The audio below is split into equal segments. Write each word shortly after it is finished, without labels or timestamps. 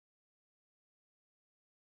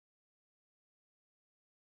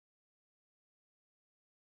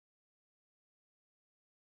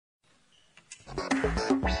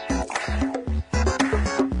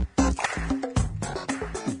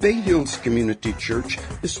Bay Hills Community Church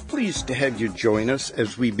is pleased to have you join us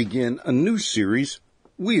as we begin a new series,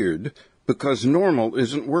 Weird, Because Normal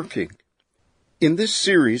Isn't Working. In this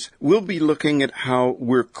series, we'll be looking at how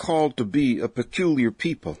we're called to be a peculiar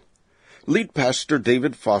people. Lead Pastor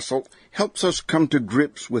David Fossil helps us come to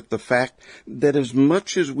grips with the fact that as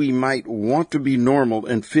much as we might want to be normal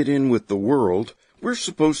and fit in with the world, we're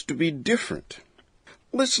supposed to be different.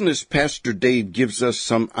 Listen as Pastor Dave gives us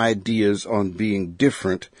some ideas on being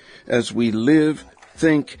different as we live,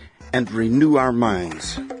 think, and renew our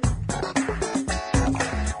minds. I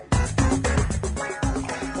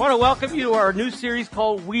want to welcome you to our new series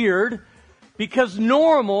called Weird, Because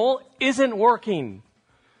Normal Isn't Working.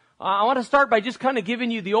 I want to start by just kind of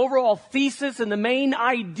giving you the overall thesis and the main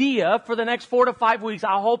idea for the next 4 to 5 weeks.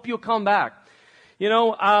 I hope you'll come back. You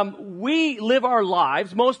know, we live our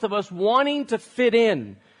lives, most of us, wanting to fit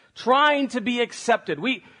in, trying to be accepted.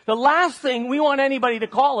 The last thing we want anybody to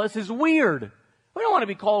call us is weird. We don't want to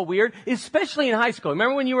be called weird, especially in high school.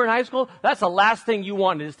 Remember when you were in high school? That's the last thing you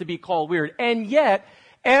wanted, is to be called weird. And yet,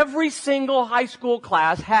 every single high school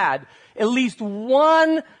class had at least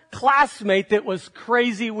one classmate that was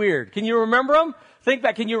crazy weird. Can you remember them? Think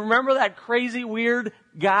back. Can you remember that crazy weird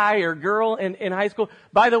guy or girl in high school?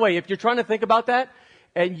 By the way, if you're trying to think about that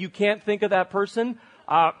and you can't think of that person,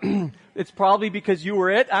 it's probably because you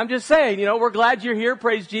were it. I'm just saying, you know, we're glad you're here.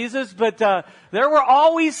 Praise Jesus. But there were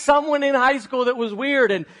always someone in high school that was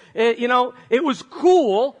weird. And, it was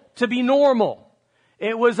cool to be normal.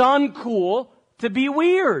 It was uncool to be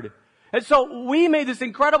weird. And so we made this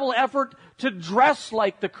incredible effort to dress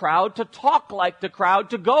like the crowd, to talk like the crowd,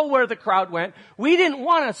 to go where the crowd went. We didn't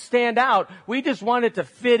want to stand out. We just wanted to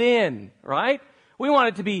fit in, right? We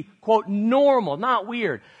wanted to be, quote, normal, not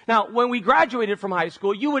weird. Now, when we graduated from high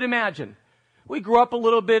school, you would imagine, we grew up a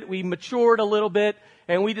little bit, we matured a little bit,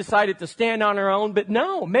 and we decided to stand on our own. But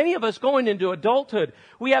no, many of us going into adulthood,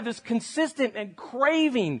 we have this consistent and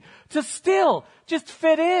craving to still just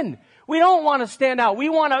fit in. We don't want to stand out. We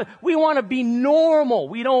want to be normal.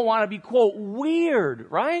 We don't want to be, quote,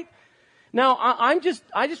 weird, right? Now, I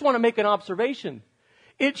just want to make an observation.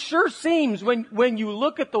 It sure seems when you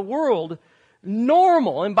look at the world,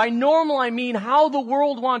 normal, and by normal I mean how the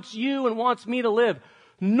world wants you and wants me to live,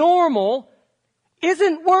 normal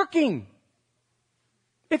isn't working.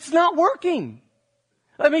 It's not working.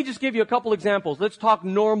 Let me just give you a couple examples. Let's talk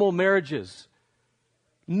normal marriages.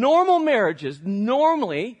 Normal marriages,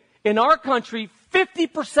 normally, in our country,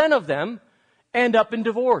 50% of them end up in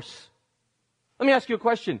divorce. Let me ask you a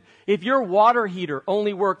question. If your water heater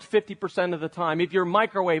only worked 50% of the time, if your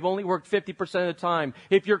microwave only worked 50% of the time,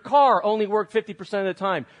 if your car only worked 50% of the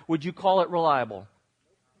time, would you call it reliable?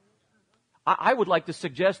 I would like to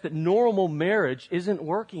suggest that normal marriage isn't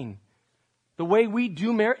working. The way we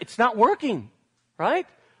do marriage, it's not working, right?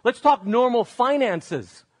 Let's talk normal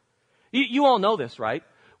finances. You all know this, right?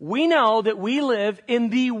 We know that we live in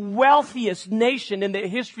the wealthiest nation in the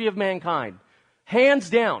history of mankind. Hands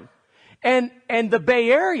down. And the Bay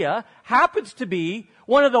Area happens to be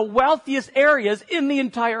one of the wealthiest areas in the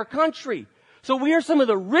entire country. So we are some of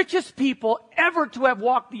the richest people ever to have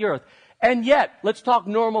walked the earth. And yet, let's talk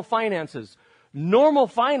normal finances. Normal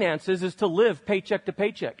finances is to live paycheck to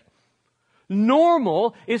paycheck.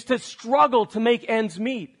 Normal is to struggle to make ends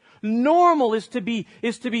meet. Normal is to be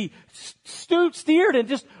steered in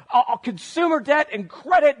just a consumer debt and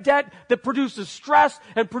credit debt that produces stress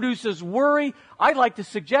and produces worry. I'd like to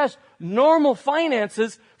suggest normal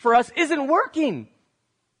finances for us isn't working.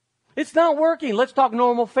 It's not working. Let's talk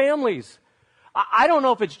normal families. I don't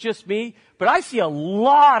know if it's just me, but I see a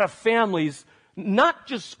lot of families not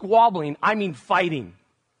just squabbling, I mean fighting.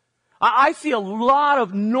 I see a lot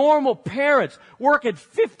of normal parents working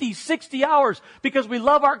 50, 60 hours because we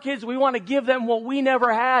love our kids. We want to give them what we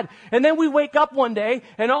never had. And then we wake up one day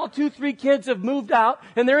and all 2, 3 kids have moved out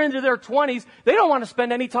and they're into their 20s. They don't want to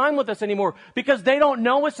spend any time with us anymore because they don't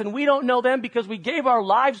know us and we don't know them because we gave our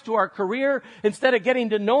lives to our career instead of getting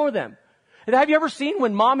to know them. And have you ever seen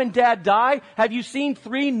when mom and dad die? Have you seen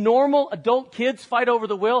 3 normal adult kids fight over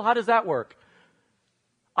the will? How does that work?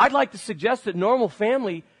 I'd like to suggest that normal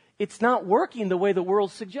family, it's not working the way the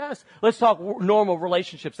world suggests. Let's talk normal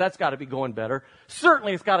relationships. That's got to be going better.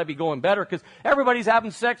 Certainly it's got to be going better because everybody's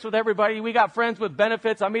having sex with everybody. We got friends with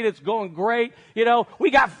benefits. I mean, it's going great. You know,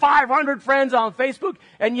 we got 500 friends on Facebook,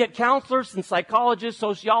 and yet counselors and psychologists,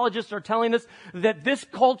 sociologists are telling us that this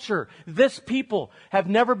culture, this people have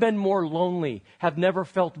never been more lonely, have never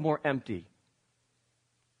felt more empty.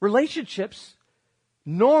 Relationships,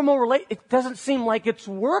 it doesn't seem like it's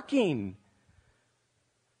working.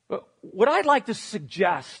 what I'd like to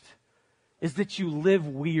suggest is that you live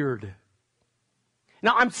weird.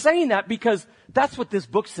 Now, I'm saying that because that's what this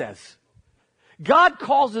book says. God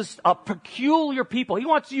calls us a peculiar people. He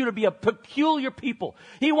wants you to be a peculiar people.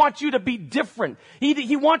 He wants you to be different.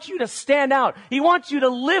 He wants you to stand out. He wants you to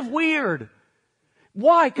live weird.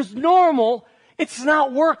 Why? Because normal, it's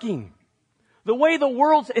not working. The way the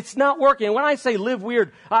world's, it's not working. And when I say live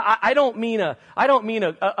weird, I don't mean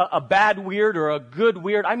a bad weird or a good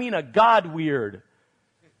weird. I mean a God weird.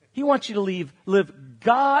 He wants you to live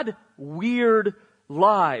God weird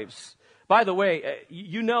lives. By the way,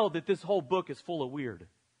 you know that this whole book is full of weird.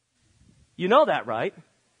 You know that, right?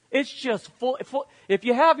 It's just full. If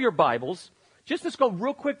you have your Bibles, let's go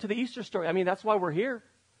real quick to the Easter story. I mean, that's why we're here.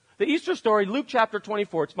 The Easter story, Luke chapter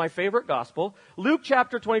 24. It's my favorite gospel. Luke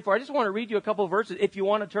chapter 24. I just want to read you a couple of verses if you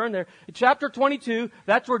want to turn there. Chapter 22,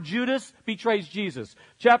 that's where Judas betrays Jesus.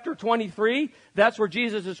 Chapter 23, that's where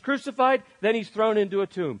Jesus is crucified. Then he's thrown into a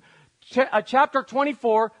tomb. Chapter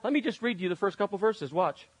 24, let me just read you the first couple of verses.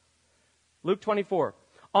 Watch. Luke 24.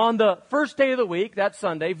 On the first day of the week, that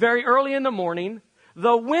Sunday, very early in the morning,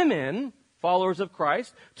 the women, followers of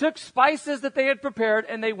Christ, took spices that they had prepared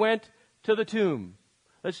and they went to the tomb.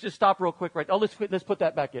 Let's just stop real quick right. Oh, let's put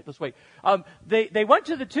that back in. Let's wait. They went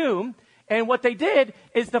to the tomb, and what they did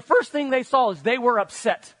is the first thing they saw is they were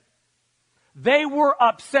upset. They were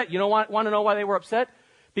upset. You know, want to know why they were upset?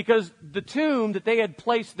 Because the tomb that they had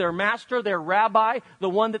placed their master, their rabbi, the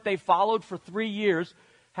one that they followed for 3 years,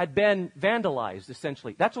 had been vandalized,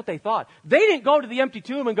 essentially. That's what they thought. They didn't go to the empty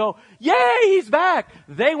tomb and go, yay, he's back.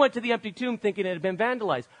 They went to the empty tomb thinking it had been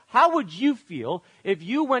vandalized. How would you feel if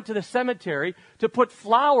you went to the cemetery to put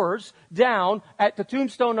flowers down at the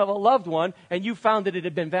tombstone of a loved one and you found that it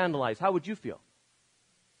had been vandalized? How would you feel?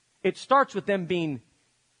 It starts with them being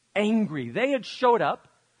angry. They had showed up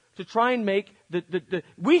to try and make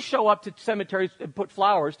we show up to cemeteries and put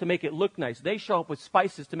flowers to make it look nice. They show up with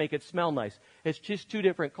spices to make it smell nice. It's just two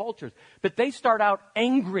different cultures. But they start out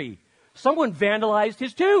angry. Someone vandalized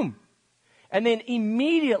his tomb. And then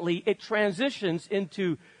immediately it transitions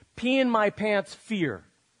into pee in my pants fear.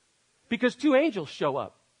 Because two angels show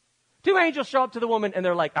up. Two angels show up to the woman and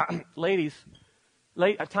they're like, ladies,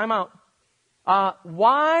 time out.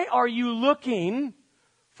 Why are you looking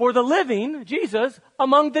for the living, Jesus,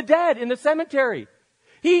 among the dead in the cemetery?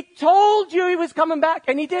 He told you he was coming back,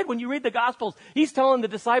 and he did. When you read the Gospels, he's telling the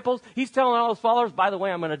disciples, he's telling all his followers, by the way,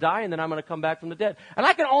 I'm going to die, and then I'm going to come back from the dead. And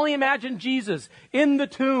I can only imagine Jesus in the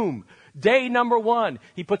tomb. Day number 1,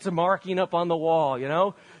 he puts a marking up on the wall, you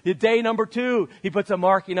know. Day number 2, he puts a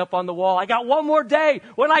marking up on the wall. I got one more day.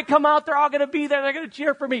 When I come out, they're all going to be there. They're going to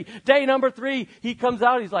cheer for me. Day number 3, he comes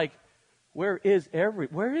out. He's like, where is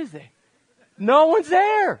they? No one's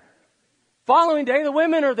there. Following day, the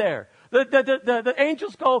women are there. The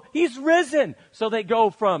angels go, he's risen. So they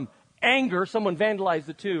go from anger, someone vandalized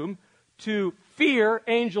the tomb, to fear,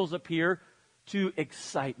 angels appear, to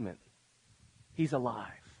excitement. He's alive.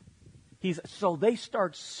 So they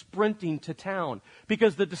start sprinting to town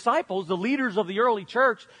because the disciples, the leaders of the early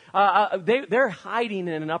church, they're hiding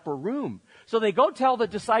in an upper room. So they go tell the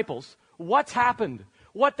disciples what's happened,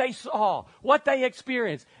 what they saw, what they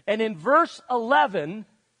experienced. And in verse 11,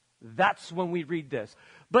 that's when we read this.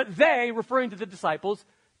 But they, referring to the disciples,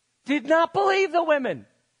 did not believe the women.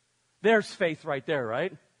 There's faith right there,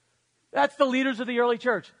 right? That's the leaders of the early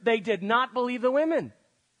church. They did not believe the women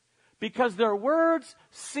because their words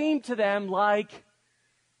seemed to them like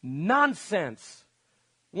nonsense.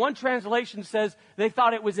 One translation says they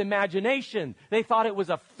thought it was imagination. They thought it was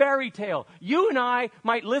a fairy tale. You and I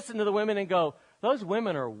might listen to the women and go, those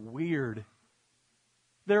women are weird.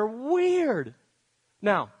 They're weird.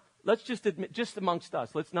 Now, let's just admit, just amongst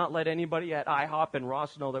us, let's not let anybody at IHOP and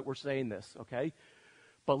Ross know that we're saying this, okay?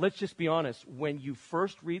 But let's just be honest. When you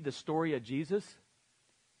first read the story of Jesus,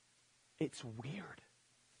 it's weird.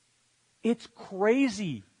 It's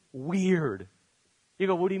crazy weird. You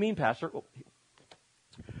go, what do you mean, Pastor?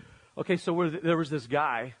 Okay, so there was this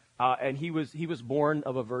guy, and he was born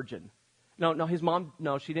of a virgin. No, his mom,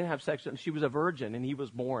 she didn't have sex. She was a virgin, and he was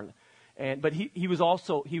born. But he was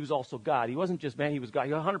also God. He wasn't just man, he was God.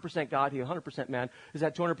 He was 100% God, he was 100% man. Is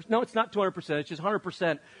that 200%? No, it's not 200%. It's just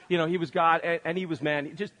 100%. He was God and he was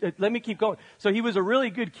man. Let me keep going. So he was a really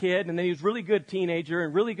good kid, and then he was a really good teenager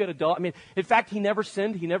and really good adult. I mean, in fact, he never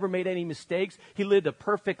sinned. He never made any mistakes. He lived a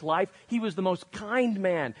perfect life. He was the most kind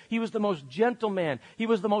man. He was the most gentle man. He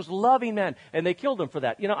was the most loving man. And they killed him for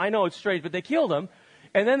that. I know it's strange, but they killed him.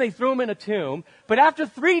 And then they threw him in a tomb. But after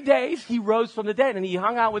 3 days, he rose from the dead. And he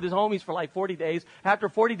hung out with his homies for like 40 days. After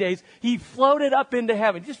 40 days, he floated up into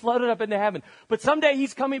heaven. Just floated up into heaven. But someday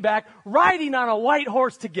he's coming back riding on a white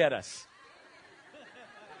horse to get us.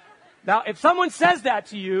 Now, if someone says that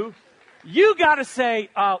to you, you got to say,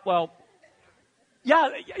 yeah,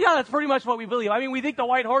 that's pretty much what we believe. I mean, we think the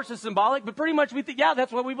white horse is symbolic, but pretty much we think, yeah,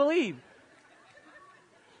 that's what we believe.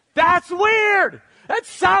 That's weird. That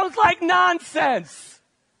sounds like nonsense.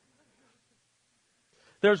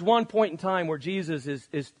 There's one point in time where Jesus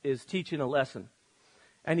is teaching a lesson.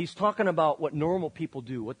 And he's talking about what normal people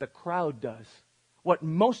do, what the crowd does, what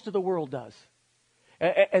most of the world does.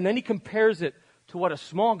 And then he compares it to what a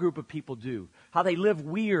small group of people do, how they live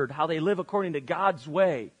weird, how they live according to God's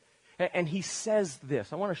way. And he says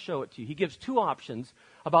this. I want to show it to you. He gives two options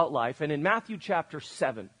about life. And in Matthew chapter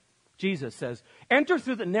 7, Jesus says, enter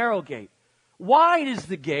through the narrow gate. Wide is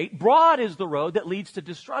the gate, broad is the road that leads to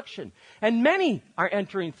destruction. And many are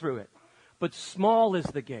entering through it. But small is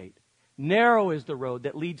the gate. Narrow is the road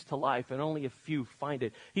that leads to life, and only a few find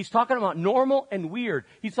it. He's talking about normal and weird.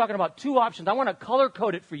 He's talking about two options. I want to color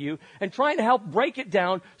code it for you and trying to help break it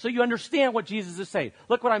down so you understand what Jesus is saying.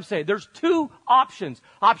 Look what I'm saying. There's two options.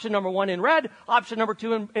 Option number one in red, option number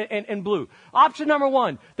two in blue. Option number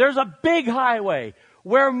one, there's a big highway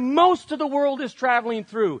where most of the world is traveling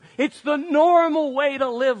through. It's the normal way to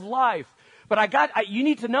live life. But you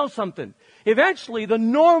need to know something. Eventually, the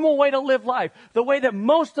normal way to live life, the way that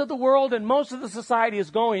most of the world and most of the society is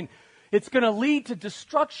going, it's going to lead to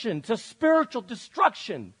destruction, to spiritual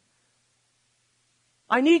destruction.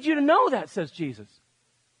 I need you to know that, says Jesus.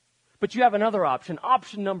 But you have another option.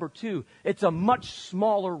 Option number two, it's a much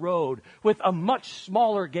smaller road with a much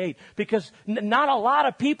smaller gate because not a lot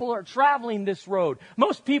of people are traveling this road.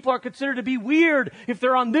 Most people are considered to be weird if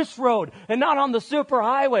they're on this road and not on the super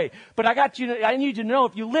highway. But I need you to know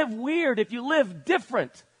if you live weird, if you live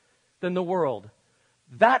different than the world,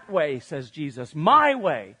 that way, says Jesus, my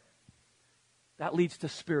way, that leads to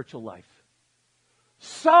spiritual life.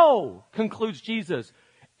 So, concludes Jesus,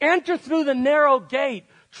 enter through the narrow gate.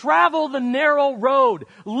 Travel the narrow road.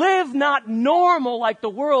 Live not normal like the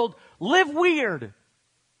world. Live weird.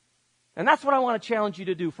 And that's what I want to challenge you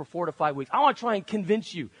to do for 4 to 5 weeks. I want to try and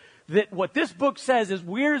convince you that what this book says, as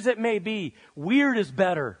weird as it may be, weird is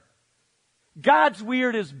better. God's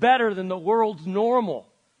weird is better than the world's normal.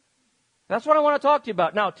 That's what I want to talk to you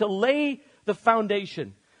about. Now, to lay the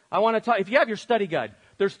foundation, I want to talk, if you have your study guide,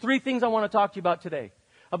 there's 3 things I want to talk to you about today.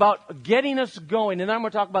 About getting us going, and then I'm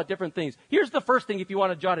going to talk about different things. Here's the first thing if you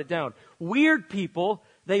want to jot it down. Weird people,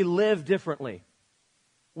 they live differently.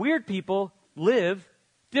 Weird people live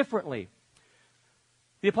differently.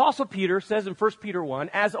 The Apostle Peter says in 1 Peter 1,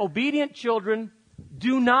 as obedient children,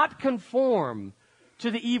 do not conform to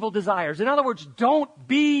the evil desires. In other words, don't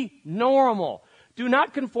be normal. Do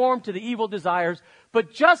not conform to the evil desires,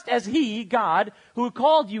 but just as He, God, who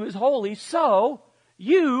called you is holy, so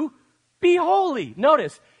you be holy.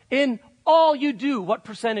 Notice, in all you do, what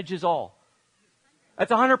percentage is all?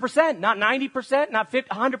 That's 100%, not 90%, not 50,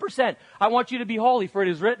 100%. I want you to be holy, for it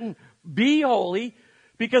is written, be holy,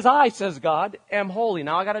 because I, says God, am holy.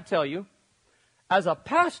 Now I got to tell you, as a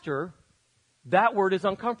pastor, that word is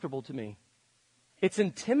uncomfortable to me. It's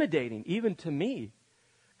intimidating, even to me.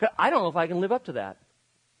 I don't know if I can live up to that.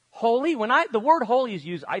 Holy, the word holy is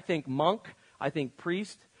used, I think monk, I think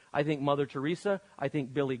priest, I think Mother Teresa. I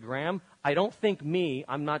think Billy Graham. I don't think me.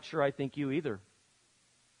 I'm not sure I think you either.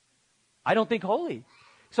 I don't think holy.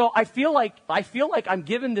 So I feel like I'm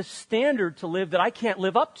given this standard to live that I can't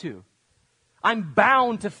live up to. I'm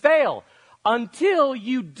bound to fail until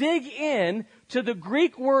you dig in to the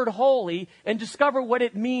Greek word holy and discover what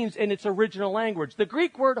it means in its original language. The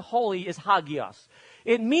Greek word holy is hagios.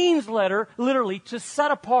 It means literally to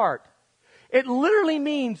set apart. It literally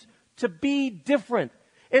means to be different.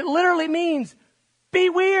 It literally means be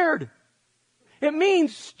weird. It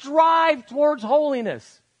means strive towards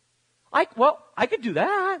holiness. I could do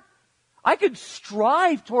that. I could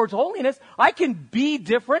strive towards holiness. I can be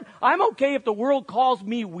different. I'm okay if the world calls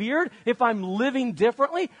me weird. If I'm living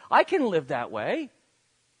differently, I can live that way.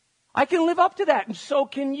 I can live up to that, and so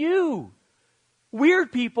can you.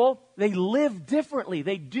 Weird people, they live differently.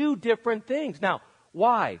 They do different things. Now,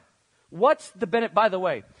 why? What's the benefit? By the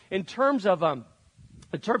way, in terms of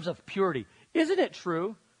purity, isn't it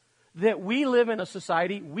true that we live in a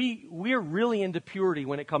society, we're really into purity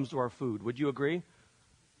when it comes to our food? Would you agree?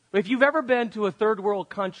 If you've ever been to a third world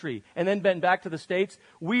country and then been back to the States,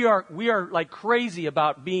 we are like crazy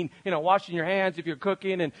about being, washing your hands if you're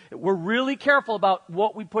cooking, and we're really careful about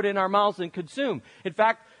what we put in our mouths and consume. In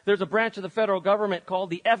fact, there's a branch of the federal government called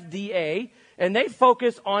the FDA, and they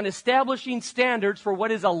focus on establishing standards for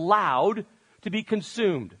what is allowed to be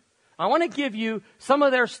consumed. I want to give you some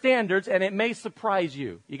of their standards, and it may surprise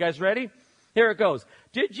you. You guys ready? Here it goes.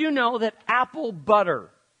 Did you know that apple butter,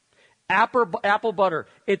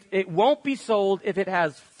 it won't be sold if it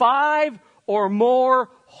has 5 or more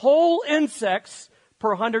whole insects per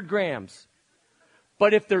 100 grams?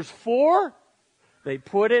 But if there's 4, they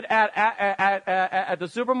put it at the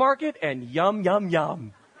supermarket, and yum, yum,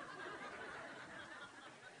 yum.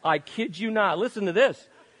 I kid you not. Listen to this.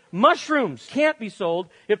 Mushrooms can't be sold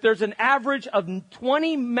if there's an average of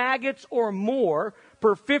 20 maggots or more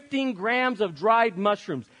per 15 grams of dried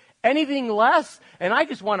mushrooms. Anything less, and I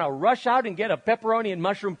just want to rush out and get a pepperoni and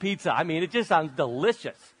mushroom pizza. I mean, it just sounds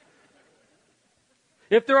delicious.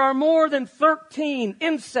 If there are more than 13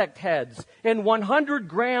 insect heads in 100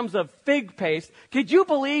 grams of fig paste, could you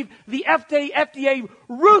believe the FDA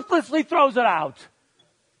ruthlessly throws it out?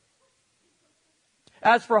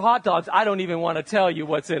 As for hot dogs, I don't even want to tell you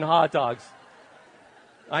what's in hot dogs.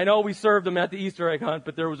 I know we served them at the Easter egg hunt,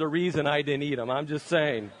 but there was a reason I didn't eat them. I'm just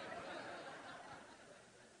saying.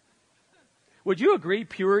 Would you agree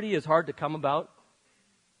purity is hard to come about?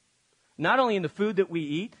 Not only in the food that we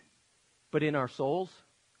eat, but in our souls.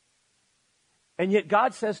 And yet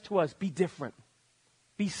God says to us, be different.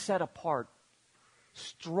 Be set apart.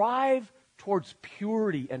 Strive towards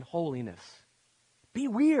purity and holiness. Be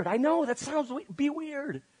weird. I know that sounds weird. Be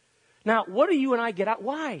weird. Now, what do you and I get out?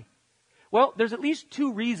 Why? Well, there's at least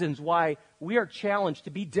 2 reasons why we are challenged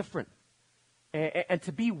to be different and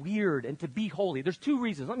to be weird and to be holy. There's 2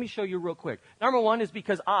 reasons. Let me show you real quick. Number 1 is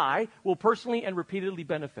because I will personally and repeatedly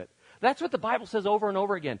benefit. That's what the Bible says over and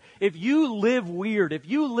over again. If you live weird, if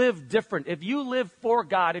you live different, if you live for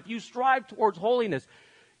God, if you strive towards holiness,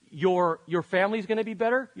 your family is going to be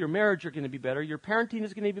better, your marriage is going to be better, your parenting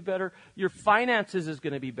is going to be better, your finances is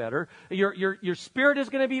going to be better, your spirit is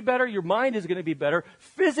going to be better, your mind is going to be better,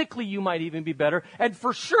 physically you might even be better, and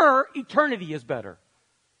for sure, eternity is better.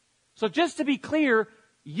 So just to be clear,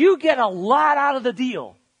 you get a lot out of the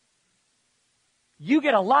deal. You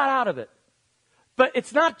get a lot out of it. But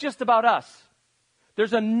it's not just about us.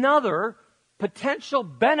 There's another potential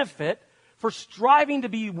benefit for striving to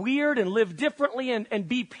be weird and live differently and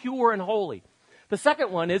be pure and holy. The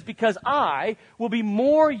second one is because I will be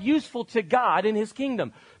more useful to God in His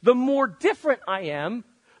kingdom. The more different I am,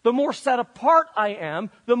 the more set apart I am,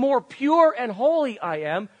 the more pure and holy I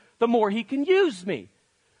am, the more He can use me.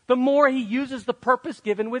 The more He uses the purpose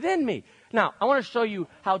given within me. Now, I want to show you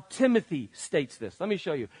how Timothy states this. Let me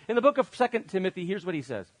show you. In the book of 2 Timothy, here's what he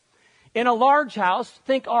says. In a large house,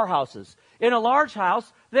 think our houses. In a large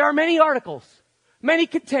house, there are many articles, many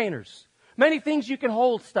containers, many things you can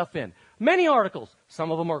hold stuff in. Many articles.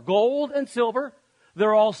 Some of them are gold and silver.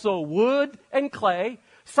 They're also wood and clay.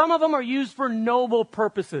 Some of them are used for noble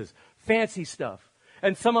purposes, fancy stuff.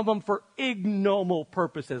 And some of them for ignoble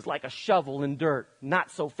purposes, like a shovel in dirt, not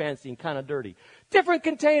so fancy and kind of dirty. Different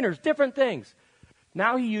containers, different things.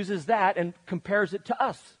 Now he uses that and compares it to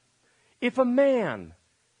us. If a man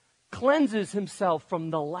cleanses himself from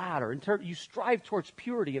the latter, you strive towards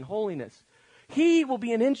purity and holiness, he will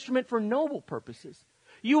be an instrument for noble purposes.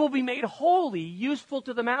 You will be made holy, useful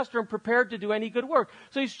to the master, and prepared to do any good work.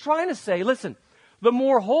 So he's trying to say, listen, the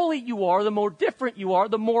more holy you are, the more different you are,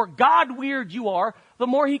 the more God-weird you are, the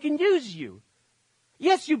more He can use you.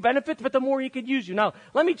 Yes, you benefit, but the more He can use you. Now,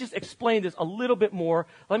 let me just explain this a little bit more.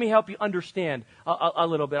 Let me help you understand a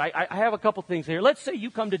little bit. I have a couple things here. Let's say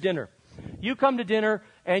you come to dinner. You come to dinner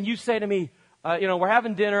and you say to me, we're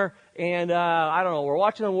having dinner and, I don't know, we're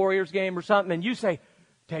watching the Warriors game or something, and you say,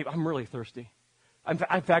 Dave, I'm really thirsty. In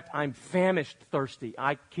fact, I'm famished thirsty.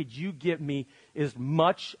 Could you get me as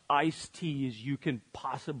much iced tea as you can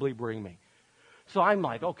possibly bring me? So I'm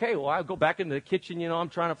like, okay, well, I'll go back into the kitchen, I'm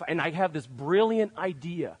trying to, and I have this brilliant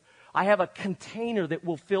idea. I have a container that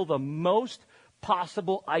will fill the most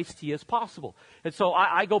possible iced tea as possible. And so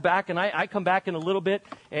I go back and I come back in a little bit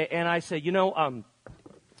and I say,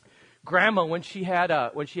 Grandma, when she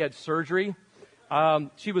had surgery,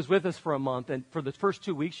 she was with us for a month, and for the first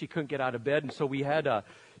 2 weeks she couldn't get out of bed, and so we had, I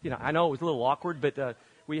know it was a little awkward, but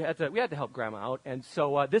we had to help Grandma out, and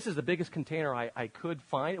so this is the biggest container I could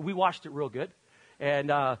find. We washed it real good, and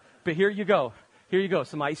but here you go,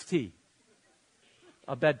 some iced tea,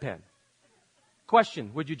 a bedpan.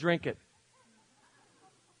 Question: would you drink it?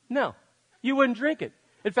 No, you wouldn't drink it.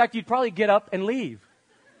 In fact, you'd probably get up and leave,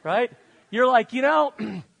 right? You're like,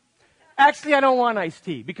 actually, I don't want iced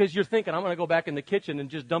tea, because you're thinking, I'm going to go back in the kitchen and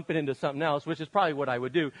just dump it into something else, which is probably what I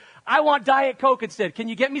would do. I want Diet Coke instead. Can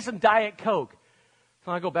you get me some Diet Coke?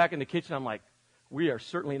 So I go back in the kitchen. I'm like, We are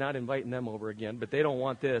certainly not inviting them over again, but they don't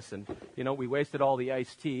want this. And, we wasted all the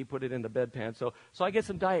iced tea, put it in the bedpan. So I get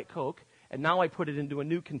some Diet Coke, and now I put it into a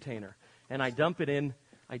new container. And I dump it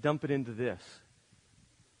into this.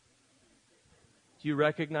 Do you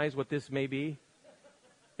recognize what this may be?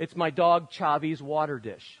 It's my dog Chavi's water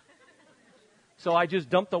dish. So I just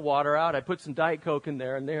dump the water out, I put some Diet Coke in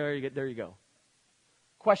there, and there you go.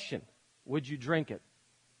 Question, would you drink it?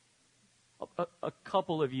 A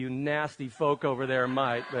couple of you nasty folk over there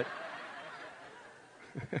might, but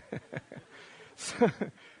so,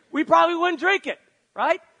 we probably wouldn't drink it,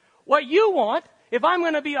 right? What you want, if I'm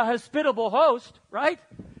going to be a hospitable host, right?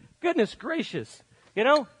 Goodness gracious,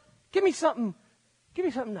 give me something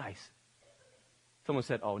nice. Someone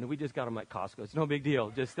said, "Oh, no, we just got them at Costco. It's no big deal.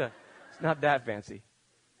 Just it's not that fancy."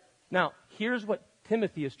 Now, here's what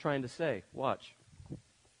Timothy is trying to say. Watch.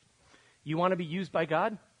 You want to be used by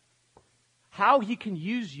God? How he can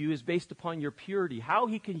use you is based upon your purity. How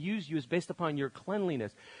he can use you is based upon your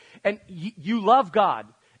cleanliness. And you love God,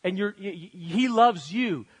 and he loves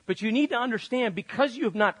you. But you need to understand, because you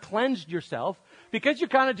have not cleansed yourself, because you're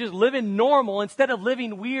kind of just living normal instead of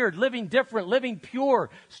living weird, living different, living pure,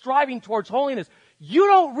 striving towards holiness, you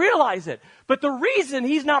don't realize it. But the reason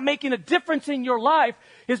he's not making a difference in your life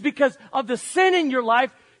is because of the sin in your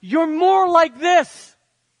life. You're more like this.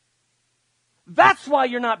 That's why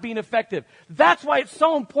you're not being effective. That's why it's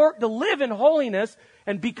so important to live in holiness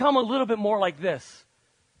and become a little bit more like this.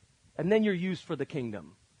 And then you're used for the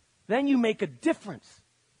kingdom. Then you make a difference.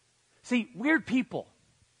 See, weird people,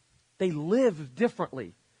 they live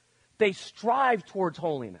differently. They strive towards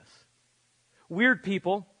holiness. Weird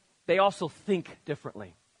people, they also think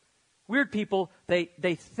differently. Weird people,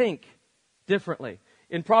 they think differently.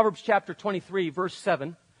 In Proverbs chapter 23, verse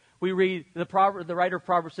 7, we read, the writer of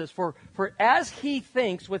Proverbs says, For as he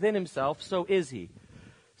thinks within himself, so is he.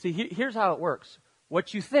 See, here's how it works.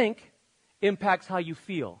 What you think impacts how you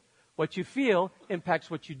feel. What you feel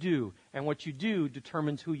impacts what you do. And what you do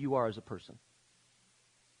determines who you are as a person.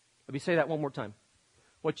 Let me say that one more time.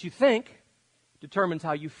 What you think determines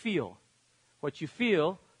how you feel. What you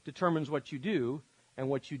feel determines what you do. And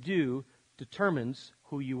what you do determines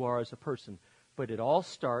who you are as a person. But it all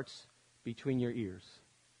starts between your ears.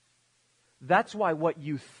 That's why what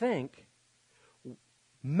you think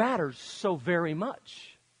matters so very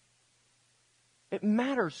much. It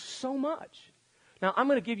matters so much. Now, I'm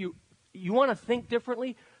going to give you want to think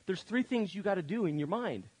differently? There's 3 things you got to do in your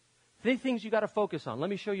mind. 3 things you got to focus on. Let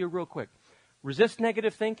me show you real quick. Resist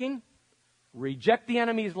negative thinking, reject the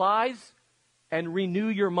enemy's lies, and renew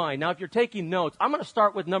your mind. Now, if you're taking notes, I'm going to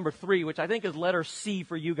start with number 3, which I think is letter C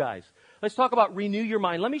for you guys. Let's talk about renew your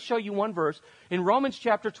mind. Let me show you one verse in Romans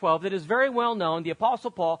chapter 12 that is very well known. The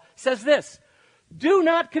Apostle Paul says this, do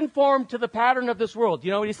not conform to the pattern of this world. Do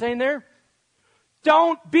you know what he's saying there?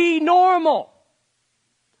 Don't be normal.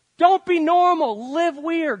 Don't be normal. Live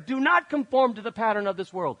weird. Do not conform to the pattern of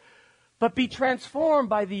this world, but be transformed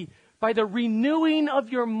by the renewing of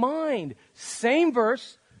your mind. Same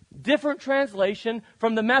verse, different translation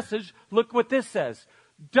from the Message. Look what this says.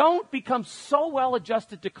 Don't become so well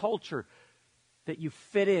adjusted to culture that you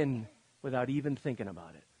fit in without even thinking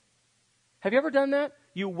about it. Have you ever done that?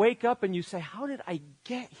 You wake up and you say, how did I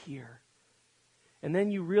get here? And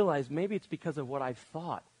then you realize maybe it's because of what I've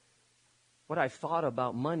thought. What I've thought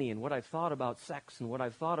about money and what I've thought about sex and what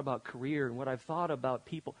I've thought about career and what I've thought about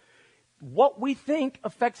people. What we think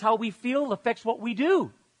affects how we feel, affects what we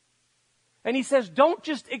do. And he says, don't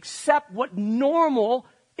just accept what normal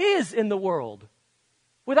is in the world.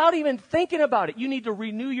 Without even thinking about it, you need to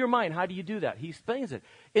renew your mind. How do you do that? He explains it.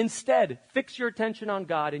 Instead, fix your attention on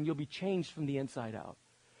God and you'll be changed from the inside out.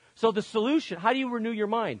 So the solution, how do you renew your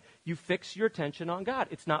mind? You fix your attention on God.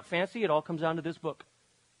 It's not fancy. It all comes down to this book.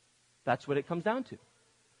 That's what it comes down to.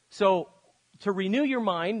 So to renew your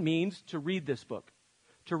mind means to read this book.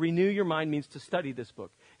 To renew your mind means to study this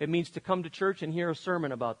book. It means to come to church and hear a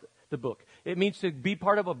sermon about the book. It means to be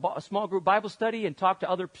part of a small group Bible study and talk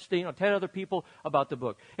to 10 other people about the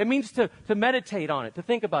book. It means to meditate on it, to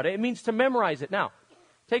think about it. It means to memorize it. Now,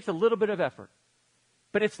 it takes a little bit of effort,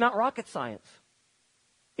 but it's not rocket science.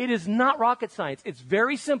 It is not rocket science. It's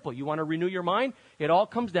very simple. You want to renew your mind? It all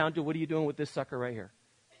comes down to what are you doing with this sucker right here?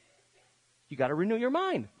 You got to renew your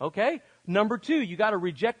mind, okay? Number 2, you got to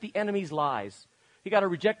reject the enemy's lies. You got to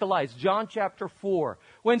reject the lies. John chapter 4.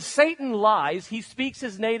 When Satan lies, he speaks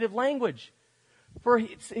his native language. For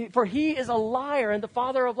he is a liar and the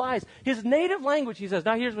father of lies. His native language, he says.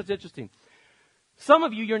 Now here's what's interesting. Some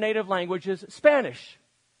of you, your native language is Spanish.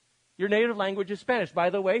 Your native language is Spanish. By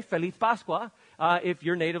the way, Feliz Pascua, if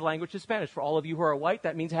your native language is Spanish. For all of you who are white,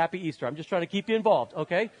 that means Happy Easter. I'm just trying to keep you involved,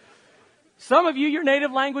 okay? Some of you, your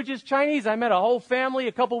native language is Chinese. I met a whole family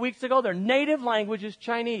a couple weeks ago. Their native language is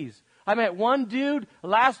Chinese. I met one dude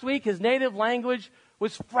last week. His native language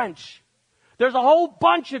was French. There's a whole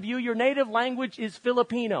bunch of you. Your native language is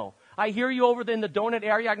Filipino. I hear you over in the donut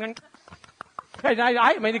area.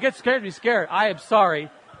 I mean, it gets scared to be scared. I am sorry,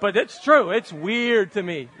 but it's true. It's weird to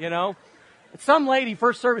me, you know. Some lady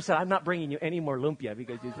first service said, I'm not bringing you any more lumpia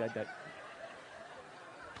because you said that.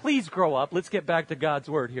 Please grow up. Let's get back to God's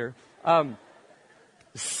word here.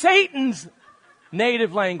 Satan's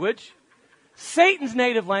native language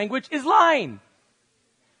is lying.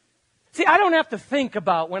 See, I don't have to think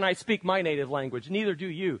about when I speak my native language. Neither do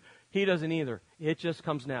you. He doesn't either. It just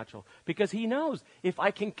comes natural. Because he knows if I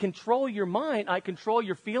can control your mind, I control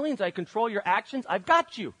your feelings, I control your actions, I've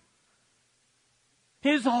got you.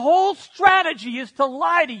 His whole strategy is to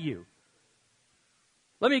lie to you.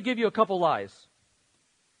 Let me give you a couple lies.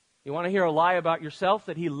 You want to hear a lie about yourself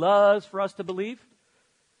that he loves for us to believe?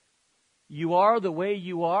 You are the way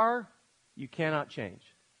you are. You cannot change.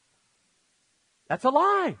 That's a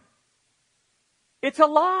lie. It's a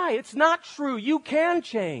lie. It's not true. You can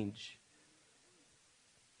change.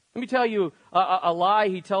 Let me tell you a lie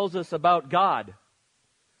he tells us about God.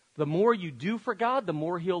 The more you do for God, the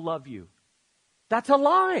more he'll love you. That's a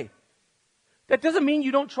lie. That doesn't mean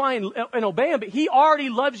you don't try and obey him, but he already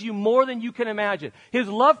loves you more than you can imagine. His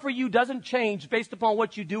love for you doesn't change based upon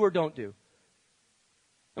what you do or don't do.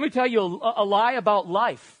 Let me tell you a lie about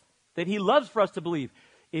life that he loves for us to believe.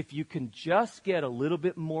 If you can just get a little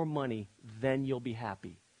bit more money, then you'll be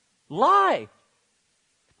happy. Lie.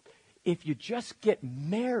 If you just get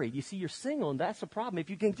married, you see, you're single and that's the problem. If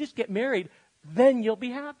you can just get married, then you'll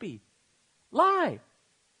be happy. Lie.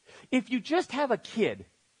 If you just have a kid,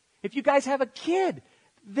 if you guys have a kid,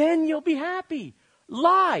 then you'll be happy.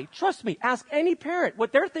 Lie. Trust me. Ask any parent.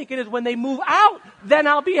 What they're thinking is when they move out, then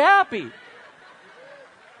I'll be happy.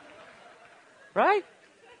 Right?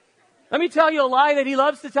 Let me tell you a lie that he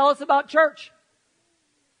loves to tell us about church.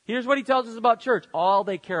 Here's what he tells us about church. All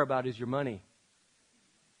they care about is your money.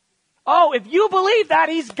 Oh, if you believe that,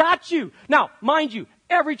 he's got you. Now, mind you,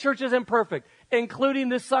 every church is imperfect, including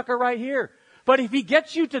this sucker right here. But if he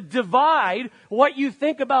gets you to divide what you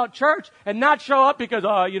think about church and not show up because,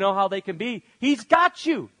 you know how they can be, he's got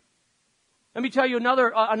you. Let me tell you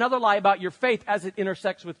another lie about your faith as it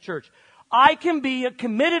intersects with church. I can be a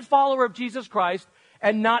committed follower of Jesus Christ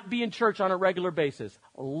and not be in church on a regular basis.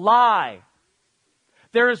 Lie.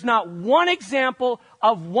 There is not one example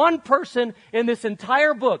of one person in this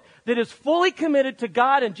entire book that is fully committed to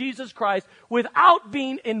God and Jesus Christ without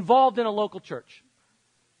being involved in a local church.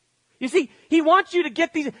 You see, he wants you to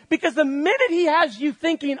get these, because the minute he has you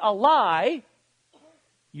thinking a lie,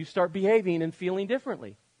 you start behaving and feeling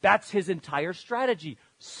differently. That's his entire strategy.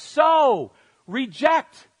 So,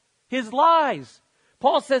 reject his lies.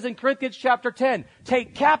 Paul says in Corinthians chapter 10,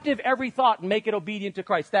 take captive every thought and make it obedient to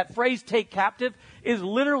Christ. That phrase, take captive, is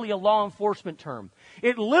literally a law enforcement term.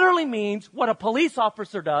 It literally means what a police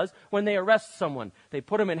officer does when they arrest someone. They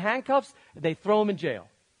put them in handcuffs, they throw them in jail.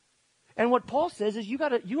 And what Paul says is you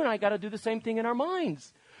and I got to do the same thing in our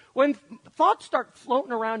minds. When thoughts start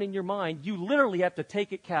floating around in your mind, you literally have to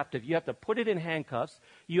take it captive. You have to put it in handcuffs.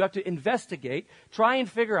 You have to investigate, try and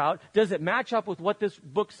figure out, does it match up with what this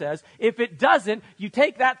book says? If it doesn't, you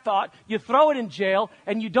take that thought, you throw it in jail,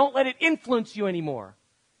 and you don't let it influence you anymore.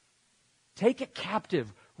 Take it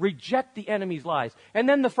captive. Reject the enemy's lies. And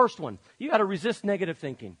then the first one, you got to resist negative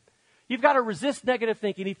thinking. You've got to resist negative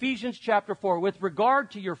thinking. Ephesians chapter 4, with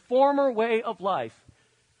regard to your former way of life.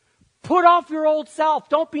 Put off your old self.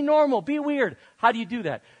 Don't be normal. Be weird. How do you do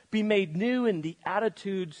that? Be made new in the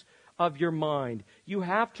attitudes of your mind. You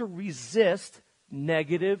have to resist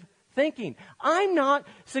negative thinking. I'm not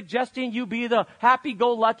suggesting you be the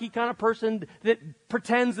happy-go-lucky kind of person that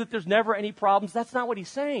pretends that there's never any problems. That's not what he's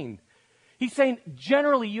saying. He's saying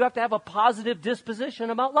generally you have to have a positive disposition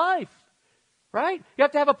about life. Right? You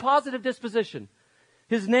have to have a positive disposition.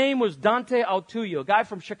 His name was Dante Altullo, a guy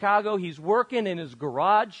from Chicago. He's working in his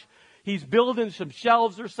garage. He's building some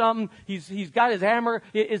shelves or something. He's got his hammer,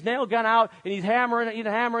 his nail gun out, and he's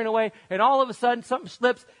hammering away. And all of a sudden, something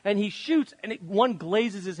slips, and he shoots, and one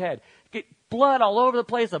glazes his head. Get blood all over the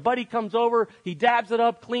place. A buddy comes over. He dabs it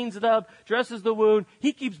up, cleans it up, dresses the wound.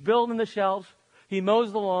 He keeps building the shelves. He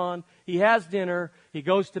mows the lawn. He has dinner. He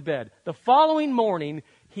goes to bed. The following morning,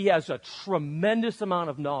 he has a tremendous amount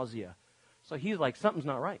of nausea. So he's like, something's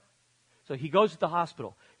not right. So he goes to the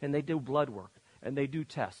hospital, and they do blood work, and they do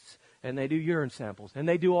tests, and they do urine samples, and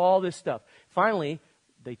they do all this stuff. Finally,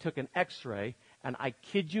 they took an x-ray, and I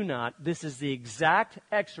kid you not, this is the exact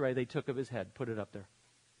x-ray they took of his head. Put it up there.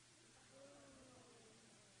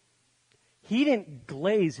 He didn't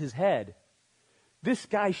glaze his head. This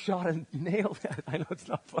guy shot a nail. I know it's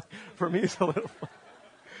not fun. For me, it's a little fun.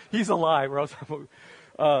 He's alive. Or else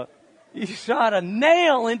he shot a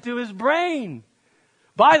nail into his brain.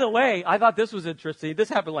 By the way, I thought this was interesting. This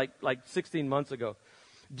happened like 16 months ago.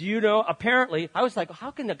 Do you know, apparently, I was like,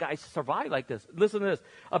 how can a guy survive like this? Listen to this.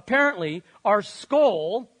 Apparently, our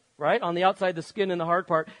skull, right, on the outside, the skin and the hard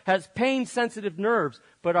part, has pain-sensitive nerves,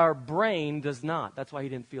 but our brain does not. That's why he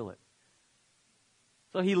didn't feel it.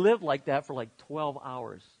 So he lived like that for like 12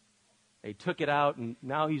 hours. They took it out, and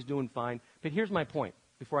now he's doing fine. But here's my point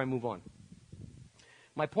before I move on.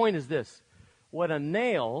 My point is this. What a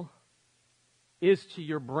nail is to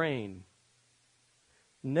your brain,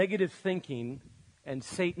 negative thinking and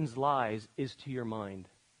Satan's lies is to your mind.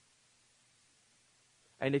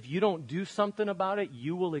 And if you don't do something about it,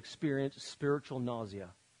 you will experience spiritual nausea.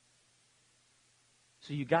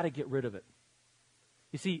 So you got to get rid of it.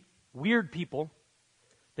 You see, weird people,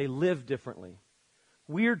 they live differently.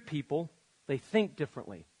 Weird people, they think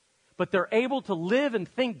differently. But they're able to live and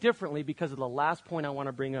think differently because of the last point I want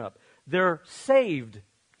to bring up. They're saved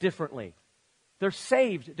differently. They're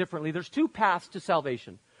saved differently. There's two paths to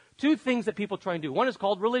salvation. Two things that people try and do. One is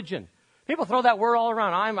called religion. People throw that word all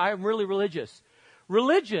around. I'm really religious.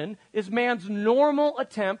 Religion is man's normal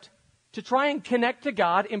attempt to try and connect to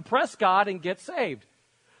God, impress God, and get saved.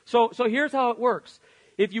 So here's how it works.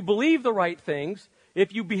 If you believe the right things,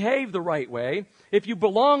 if you behave the right way, if you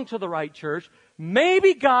belong to the right church,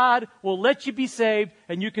 maybe God will let you be saved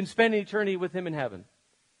and you can spend an eternity with Him in heaven.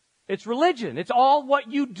 It's religion. It's all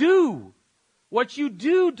what you do. What you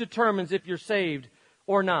do determines if you're saved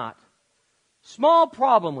or not. Small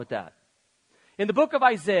problem with that. In the book of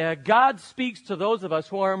Isaiah, God speaks to those of us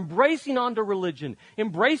who are embracing onto religion,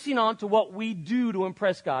 embracing onto what we do to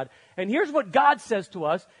impress God. And here's what God says to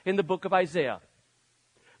us in the book of Isaiah.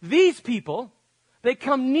 These people, they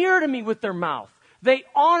come near to me with their mouth. They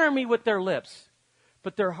honor me with their lips,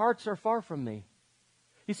 but their hearts are far from me.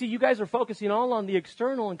 You see, you guys are focusing all on the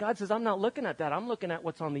external, and God says, I'm not looking at that. I'm looking at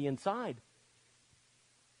what's on the inside.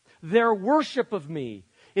 Their worship of me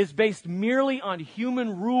is based merely on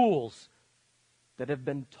human rules that have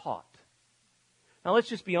been taught. Now, let's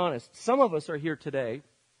just be honest. Some of us are here today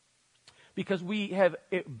because we have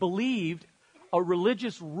believed a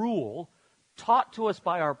religious rule taught to us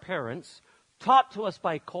by our parents, taught to us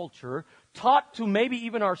by culture, taught to maybe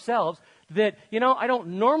even ourselves that, I don't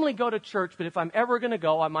normally go to church, but if I'm ever going to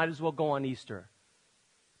go, I might as well go on Easter.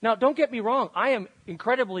 Now, don't get me wrong. I am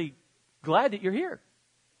incredibly glad that you're here.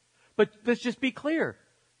 But let's just be clear.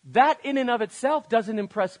 That in and of itself doesn't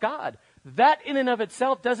impress God. That in and of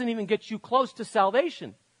itself doesn't even get you close to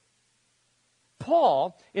salvation.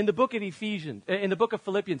 Paul, in the book of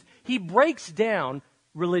Philippians, he breaks down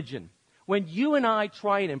religion. When you and I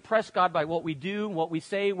try and impress God by what we do, what we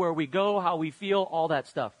say, where we go, how we feel, all that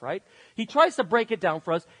stuff, right? He tries to break it down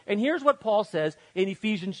for us. And here's what Paul says in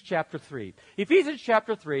Ephesians chapter 3. Ephesians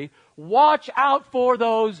chapter 3, watch out for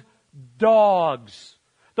those dogs.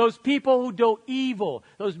 Those people who do evil,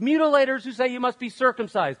 those mutilators who say you must be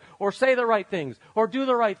circumcised, or say the right things, or do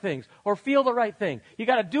the right things, or feel the right thing. You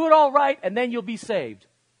got to do it all right, and then you'll be saved.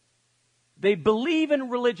 They believe in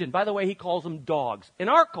religion. By the way, he calls them dogs. In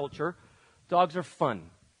our culture, dogs are fun.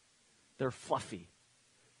 They're fluffy.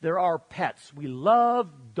 They're our pets. We love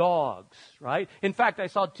dogs, right? In fact, I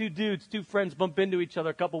saw two friends bump into each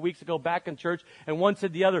other a couple weeks ago back in church, and one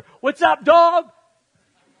said to the other, "What's up, dog?"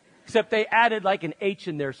 Except they added like an H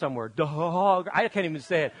in there somewhere. Dog. I can't even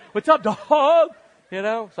say it. What's up, dog?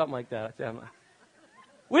 Something like that.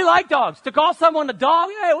 We like dogs. To call someone a dog,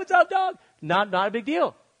 hey, what's up, dog? Not a big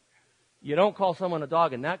deal. You don't call someone a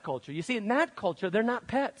dog in that culture. You see, in that culture, they're not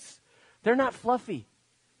pets. They're not fluffy.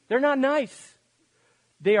 They're not nice.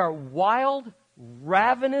 They are wild,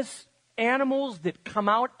 ravenous animals that come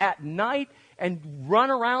out at night and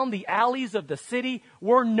run around the alleys of the city.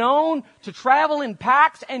 Were known to travel in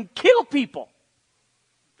packs and kill people.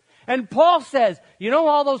 And Paul says,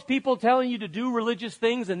 all those people telling you to do religious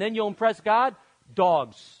things and then you'll impress God?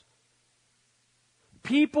 Dogs.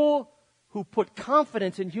 People who put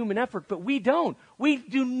confidence in human effort, but we don't. We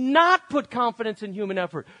do not put confidence in human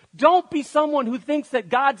effort. Don't be someone who thinks that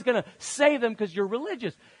God's going to save them because you're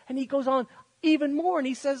religious. And he goes on even more and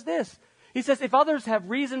he says this. He says, if others have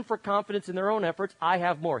reason for confidence in their own efforts, I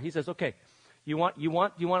have more. He says, okay, you want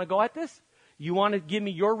to go at this? You want to give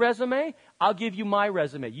me your resume? I'll give you my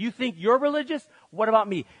resume. You think you're religious? What about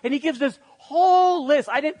me? And he gives this whole list.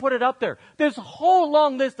 I didn't put it up there. This whole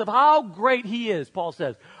long list of how great he is, Paul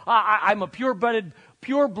says. I'm a pure-blooded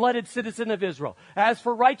pure-blooded citizen of Israel. As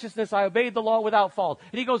for righteousness, I obeyed the law without fault.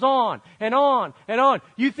 And he goes on and on and on.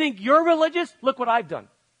 You think you're religious? Look what I've done.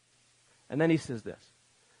 And then he says this.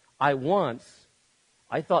 I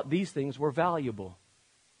thought these things were valuable.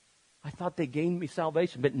 I thought they gained me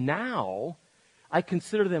salvation. But now I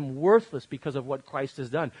consider them worthless because of what Christ has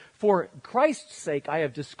done. For Christ's sake, I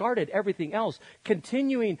have discarded everything else,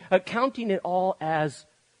 counting it all as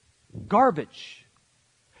garbage.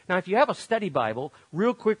 Now, if you have a study Bible,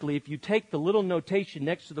 real quickly, if you take the little notation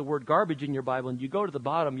next to the word garbage in your Bible and you go to the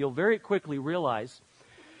bottom, you'll very quickly realize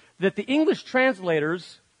that the English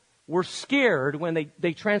translators were scared when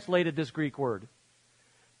they translated this Greek word,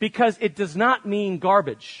 because it does not mean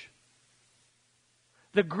garbage.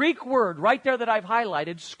 The Greek word right there that I've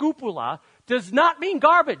highlighted, scupula, does not mean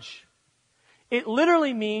garbage. It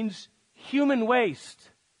literally means human waste.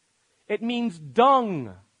 It means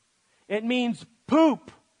dung. It means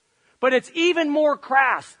poop. But it's even more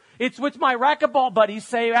crass. It's what my racquetball buddies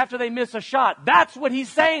say after they miss a shot. That's what he's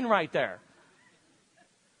saying right there.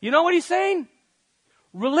 You know what he's saying?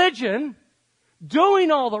 Religion, doing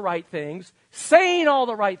all the right things, saying all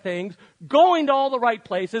the right things, going to all the right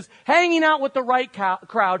places, hanging out with the right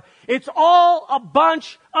crowd. It's all a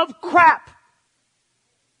bunch of crap.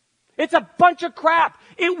 It's a bunch of crap.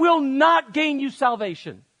 It will not gain you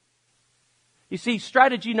salvation. You see,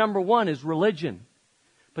 strategy number one is religion.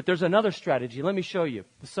 But there's another strategy. Let me show you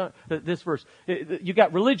this verse. You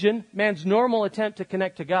got religion, man's normal attempt to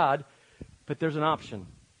connect to God, but there's an option.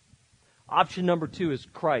 Option number two is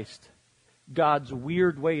Christ. God's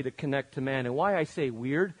weird way to connect to man. And why I say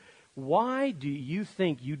weird, why do you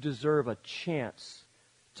think you deserve a chance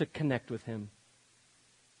to connect with Him?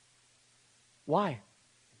 Why?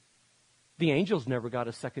 The angels never got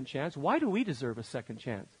a second chance. Why do we deserve a second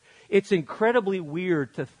chance? It's incredibly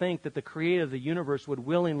weird to think that the Creator of the universe would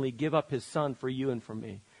willingly give up His Son for you and for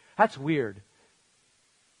me. That's weird.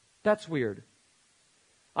 That's weird.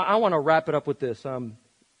 I want to wrap it up with this.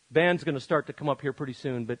 Band's going to start to come up here pretty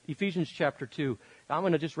soon, but Ephesians chapter 2, I'm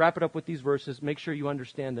going to just wrap it up with these verses, make sure you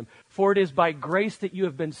understand them. For it is by grace that you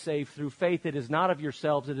have been saved through faith. It is not of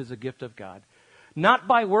yourselves, it is a gift of God. Not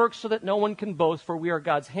by works so that no one can boast, for we are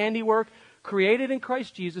God's handiwork, created in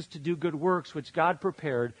Christ Jesus to do good works, which God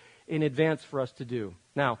prepared in advance for us to do.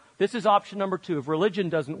 Now, this is option number two. If religion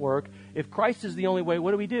doesn't work, if Christ is the only way,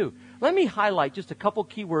 what do? Let me highlight just a couple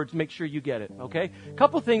key words, make sure you get it, okay? A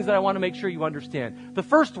couple things that I want to make sure you understand. The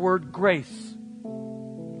first word, grace.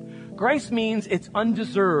 Grace means it's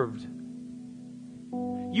undeserved.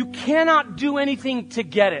 You cannot do anything to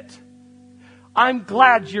get it. I'm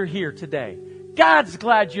glad you're here today. God's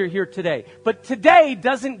glad you're here today. But today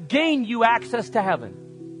doesn't gain you access to heaven.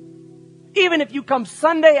 Even if you come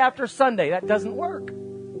Sunday after Sunday, that doesn't work.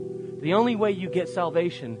 The only way you get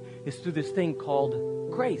salvation is through this thing called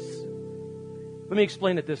grace. Let me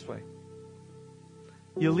explain it this way.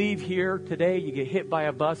 You leave here today, you get hit by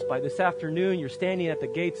a bus. By this afternoon, you're standing at the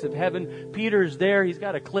gates of heaven. Peter's there, he's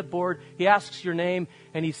got a clipboard. He asks your name,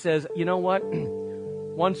 and he says, you know what?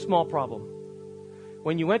 One small problem.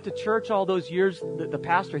 When you went to church all those years, the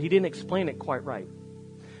pastor, he didn't explain it quite right.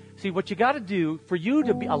 See, what you got to do, for you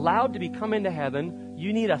to be allowed to come into heaven,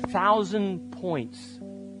 you need 1,000 points.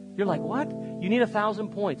 You're like, what? You need 1,000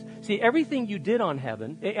 points. See, everything you did on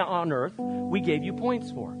earth, we gave you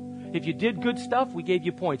points for. If you did good stuff, we gave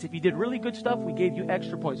you points. If you did really good stuff, we gave you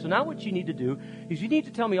extra points. So now what you need to do is you need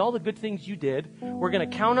to tell me all the good things you did. We're going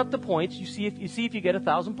to count up the points. You see if you get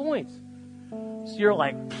 1,000 points. So you're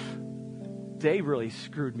like, Dave really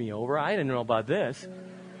screwed me over. I didn't know about this.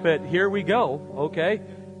 But here we go, okay?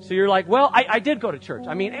 So you're like, well, I did go to church.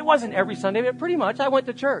 I mean, it wasn't every Sunday, but pretty much I went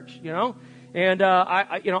to church, you know. And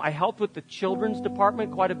I helped with the children's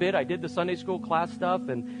department quite a bit. I did the Sunday school class stuff,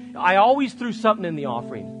 and I always threw something in the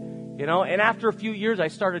offering, you know. And after a few years, I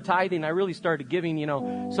started tithing. I really started giving, you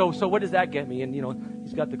know. So what does that get me? And you know,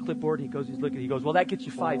 he's got the clipboard. He's looking. He goes, well, that gets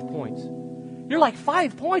you 5 points. You're like,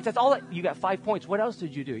 5 points? That's all that you got? 5 points. What else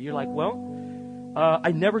did you do? You're like, well,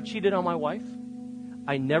 I never cheated on my wife.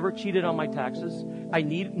 I never cheated on my taxes. I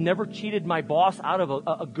never cheated my boss out of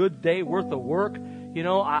a good day worth of work. You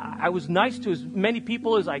know, I was nice to as many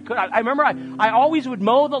people as I could. I remember I always would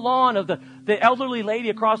mow the lawn of the elderly lady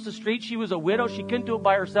across the street. She was a widow. She couldn't do it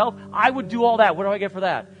by herself. I would do all that. What do I get for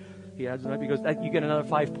that? He adds it up. He goes, you get another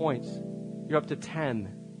 5 points. You're up to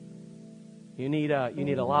 10. You need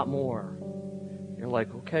a lot more. You're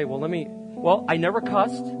like, okay, well, I never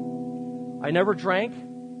cussed. I never drank.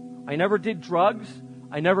 I never did drugs.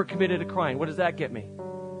 I never committed a crime. What does that get me?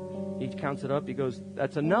 He counts it up. He goes,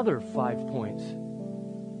 that's another 5 points.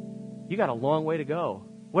 You got a long way to go.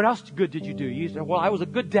 What else good did you do? You said, well, I was a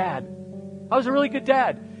good dad. I was a really good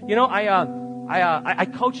dad. You know, I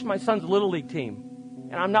coached my son's little league team,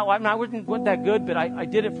 and I wasn't that good, but I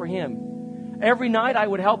did it for him. Every night I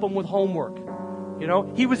would help him with homework. You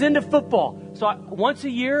know, he was into football, so once a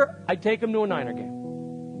year I'd take him to a Niner game.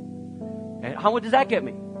 And how much does that get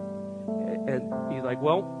me? And he's like,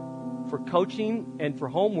 well, for coaching and for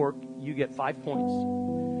homework, you get 5 points.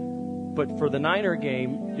 But for the Niner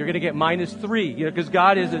game, you're going to get -3, you know, because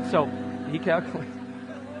God isn't. So he calculates.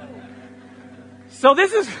 So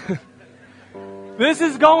this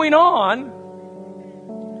is going on.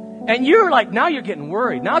 And you're like, now you're getting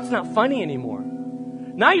worried. Now it's not funny anymore.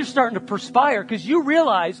 Now you're starting to perspire because you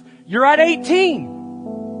realize you're at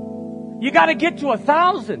 18. You got to get to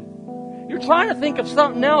 1,000. You're trying to think of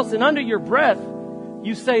something else, and under your breath,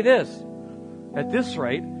 you say this. At this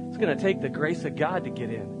rate, it's going to take the grace of God to get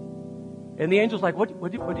in. And the angel's like,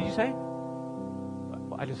 what did you say?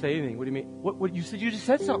 I didn't say anything. What do you mean? What you said? You just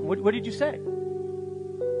said something. What did you say?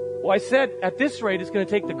 Well, I said, at this rate, it's going to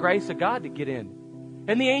take the grace of God to get in.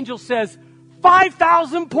 And the angel says,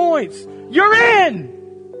 5,000 points. You're in.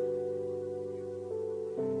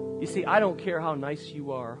 You see, I don't care how nice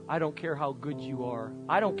you are. I don't care how good you are.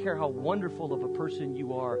 I don't care how wonderful of a person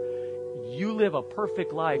you are. You live a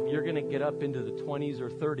perfect life. You're going to get up into the 20s or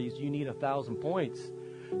 30s. You need 1,000 points.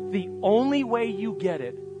 The only way you get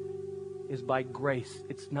it is by grace.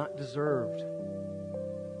 It's not deserved.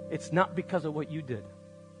 It's not because of what you did.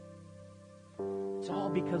 It's all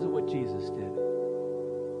because of what Jesus did.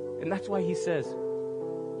 And that's why he says,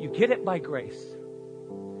 you get it by grace.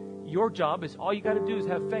 Your job is, all you got to do is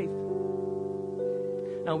have faith.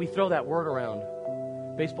 Now, we throw that word around.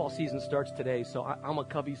 Baseball season starts today, so I'm a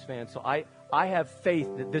Cubbies fan, so I have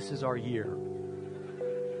faith that this is our year.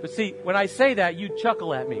 But see, when I say that, you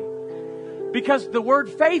chuckle at me. Because the word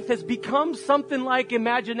faith has become something like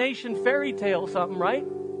imagination, fairy tale, something, right?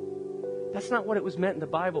 That's not what it was meant in the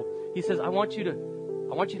Bible. He says, I want you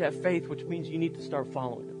to have faith, which means you need to start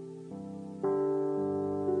following him.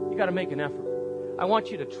 You got to make an effort. I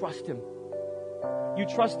want you to trust him. You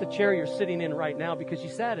trust the chair you're sitting in right now because you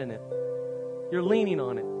sat in it. You're leaning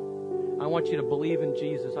on it. I want you to believe in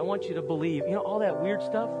Jesus. I want you to believe. You know, all that weird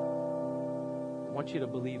stuff? I want you to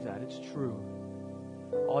believe that. It's true.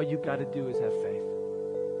 All you got to do is have faith.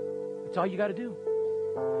 That's all you got to do.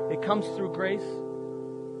 It comes through grace.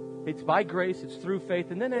 It's by grace. It's through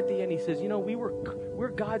faith. And then at the end he says, you know, we're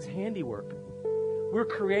God's handiwork. We're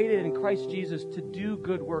created in Christ Jesus to do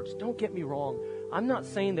good works. Don't get me wrong. I'm not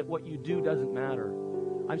saying that what you do doesn't matter.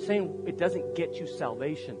 I'm saying it doesn't get you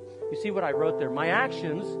salvation. You see what I wrote there? My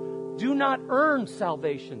actions do not earn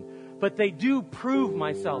salvation, but they do prove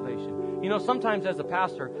my salvation. You know, sometimes as a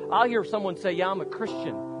pastor, I'll hear someone say, yeah, I'm a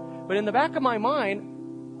Christian. But in the back of my mind,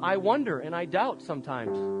 I wonder and I doubt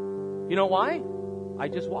sometimes. You know why? I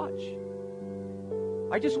just watch.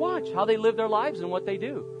 I just watch how they live their lives and what they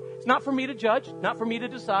do. It's not for me to judge, not for me to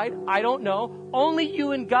decide. I don't know. Only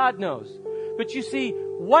you and God knows. But you see,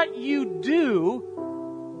 what you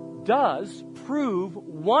do does prove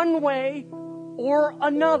one way or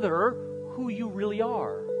another who you really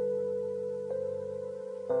are.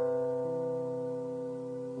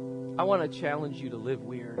 I want to challenge you to live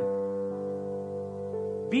weird.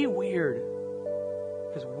 Be weird,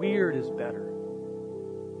 because weird is better.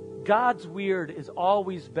 God's weird is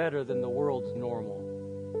always better than the world's normal.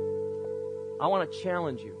 I want to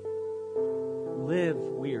challenge you. Live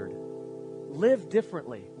weird. Live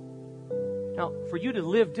differently. Now, for you to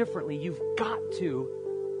live differently, you've got to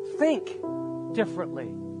think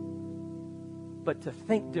differently. But to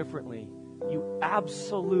think differently, you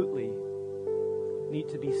absolutely need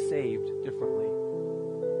to be saved differently.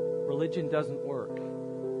 Religion doesn't work.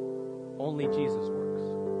 Only Jesus works.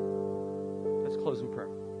 Let's close in prayer.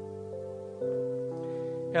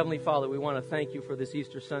 Heavenly Father, we want to thank you for this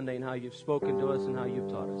Easter Sunday and how you've spoken to us and how you've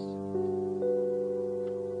taught us.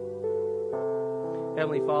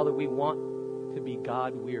 Heavenly Father, we want to be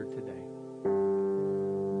God weird today.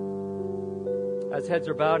 As heads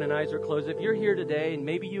are bowed and eyes are closed, if you're here today and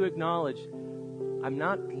maybe you acknowledge, I'm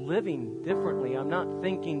not living differently, I'm not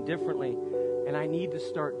thinking differently, and I need to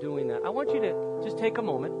start doing that. I want you to just take a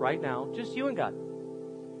moment right now, just you and God.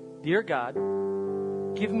 Dear God,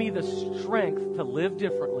 give me the strength to live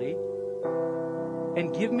differently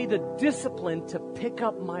and give me the discipline to pick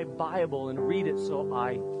up my Bible and read it so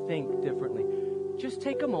I think differently. Just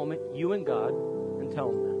take a moment, you and God, and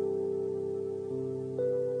tell him that.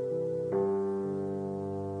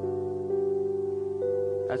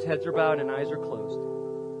 As heads are bowed and eyes are closed,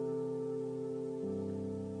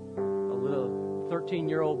 a little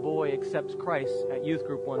 13-year-old boy accepts Christ at youth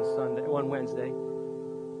group one Wednesday.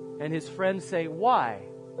 And his friends say, why?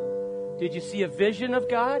 Did you see a vision of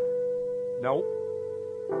God? Nope.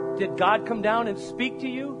 Did God come down and speak to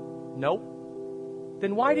you? Nope.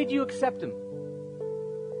 Then why did you accept Him?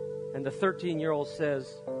 And the 13-year-old says,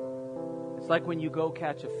 it's like when you go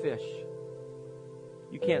catch a fish.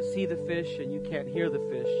 You can't see the fish and you can't hear the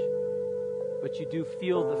fish, but you do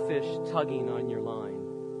feel the fish tugging on your line.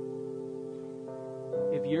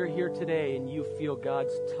 If you're here today and you feel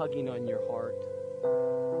God's tugging on your heart,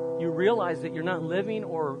 you realize that you're not living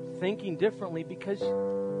or thinking differently because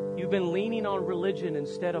you've been leaning on religion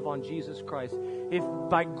instead of on Jesus Christ. If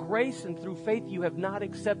by grace and through faith you have not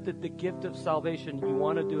accepted the gift of salvation, you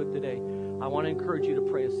want to do it today, I want to encourage you to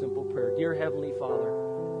pray a simple prayer. Dear Heavenly Father,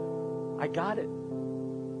 I got it.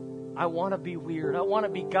 I want to be weird. I want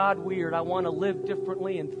to be God weird. I want to live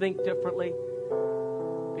differently and think differently.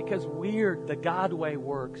 Because weird, the God way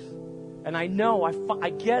works. And I know,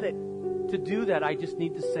 I get it. To do that, I just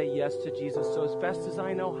need to say yes to Jesus. So as best as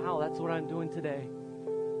I know how, that's what I'm doing today.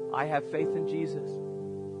 I have faith in Jesus.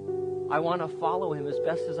 I want to follow Him as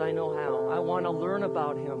best as I know how. I want to learn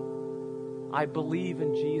about Him. I believe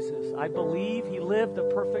in Jesus. I believe He lived a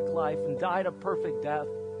perfect life and died a perfect death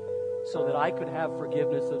so that I could have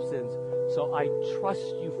forgiveness of sins. So I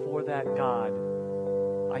trust you for that, God.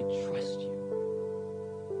 I trust you.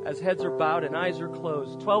 As heads are bowed and eyes are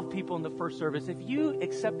closed, 12 people in the first service. If you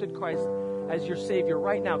accepted Christ as your Savior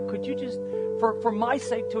right now, could you just, for my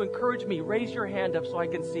sake, to encourage me, raise your hand up so I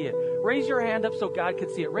can see it. Raise your hand up so God can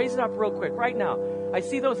see it. Raise it up real quick right now. I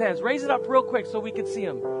see those hands. Raise it up real quick so we can see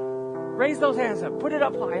them. Raise those hands up. Put it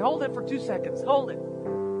up high. Hold it for 2 seconds. Hold it.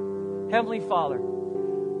 Heavenly Father,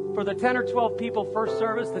 for the 10 or 12 people first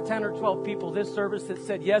service, the 10 or 12 people this service that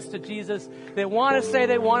said yes to Jesus, they want to say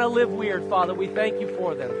they want to live weird, Father, we thank you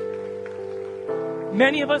for them.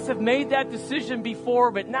 Many of us have made that decision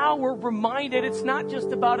before, but now we're reminded it's not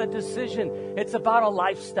just about a decision. It's about a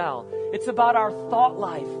lifestyle. It's about our thought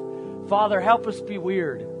life. Father, help us be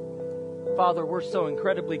weird. Father, we're so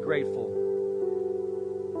incredibly grateful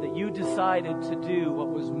that you decided to do what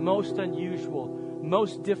was most unusual,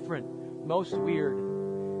 most different, most weird.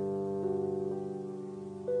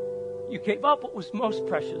 You gave up what was most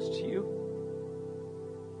precious to you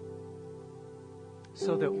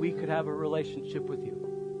so that we could have a relationship with you.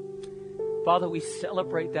 Father, we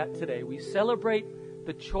celebrate that today. We celebrate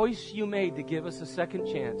the choice you made to give us a second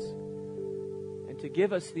chance and to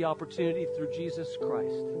give us the opportunity through Jesus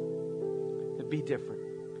Christ to be different.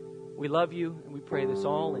 We love you and we pray this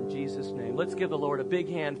all in Jesus' name. Let's give the Lord a big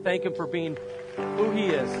hand. Thank Him for being who He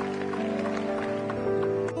is.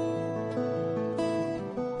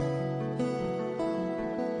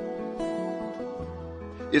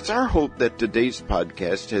 It's our hope that today's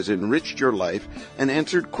podcast has enriched your life and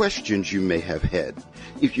answered questions you may have had.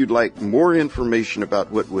 If you'd like more information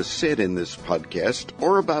about what was said in this podcast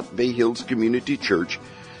or about Bay Hills Community Church,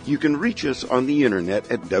 you can reach us on the internet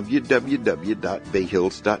at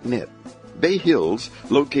www.bayhills.net. Bay Hills,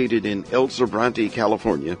 located in El Sobrante,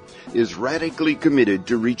 California, is radically committed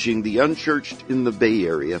to reaching the unchurched in the Bay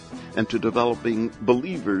Area and to developing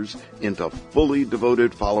believers into fully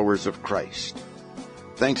devoted followers of Christ.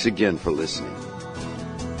 Thanks again for listening.